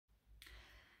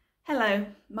Hello,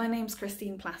 my name's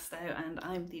Christine Plasto and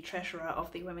I'm the Treasurer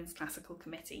of the Women's Classical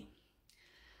Committee.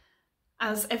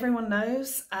 As everyone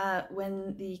knows,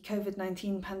 when the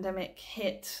COVID-19 pandemic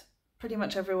hit, pretty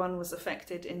much everyone was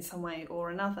affected in some way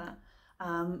or another,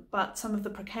 but some of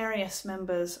the precarious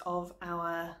members of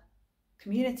our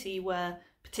community were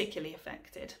particularly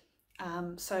affected.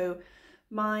 So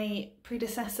my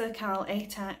predecessor, Carol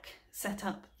Atack, set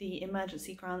up the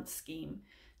Emergency Grants Scheme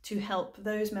to help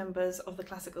those members of the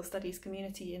classical studies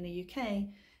community in the UK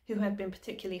who had been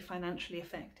particularly financially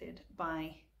affected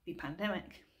by the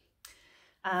pandemic.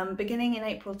 Beginning in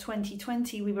April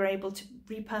 2020, we were able to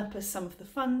repurpose some of the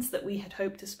funds that we had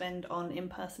hoped to spend on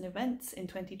in-person events in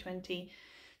 2020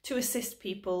 to assist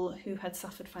people who had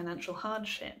suffered financial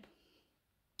hardship.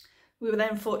 We were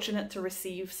then fortunate to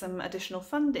receive some additional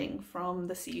funding from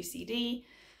the CUCD,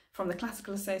 from the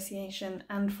Classical Association,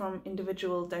 and from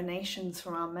individual donations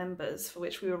from our members, for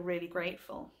which we were really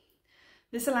grateful.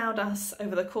 This allowed us,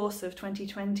 over the course of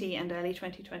 2020 and early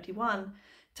 2021,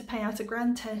 to pay out a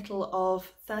grand total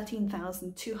of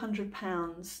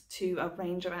 £13,200 to a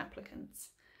range of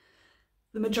applicants.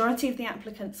 The majority of the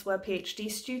applicants were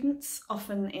PhD students,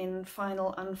 often in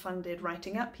final unfunded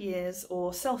writing up years,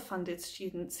 or self-funded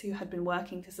students who had been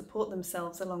working to support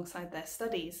themselves alongside their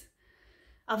studies.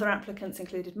 Other applicants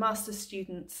included master's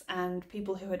students and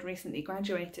people who had recently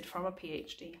graduated from a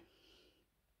PhD.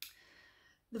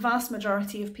 The vast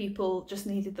majority of people just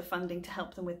needed the funding to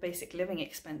help them with basic living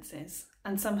expenses,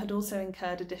 and some had also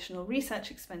incurred additional research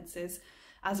expenses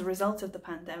as a result of the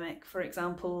pandemic, for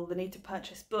example, the need to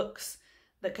purchase books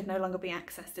that could no longer be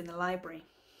accessed in the library.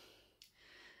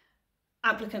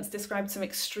 Applicants described some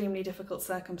extremely difficult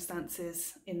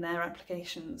circumstances in their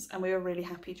applications, and we were really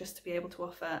happy just to be able to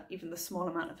offer even the small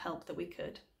amount of help that we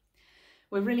could.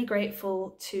 We're really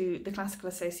grateful to the Classical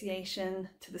Association,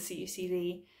 to the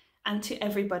CUCD, and to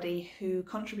everybody who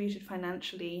contributed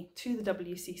financially to the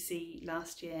WCC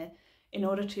last year in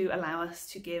order to allow us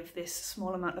to give this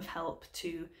small amount of help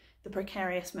to the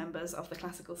precarious members of the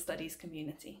classical studies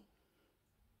community.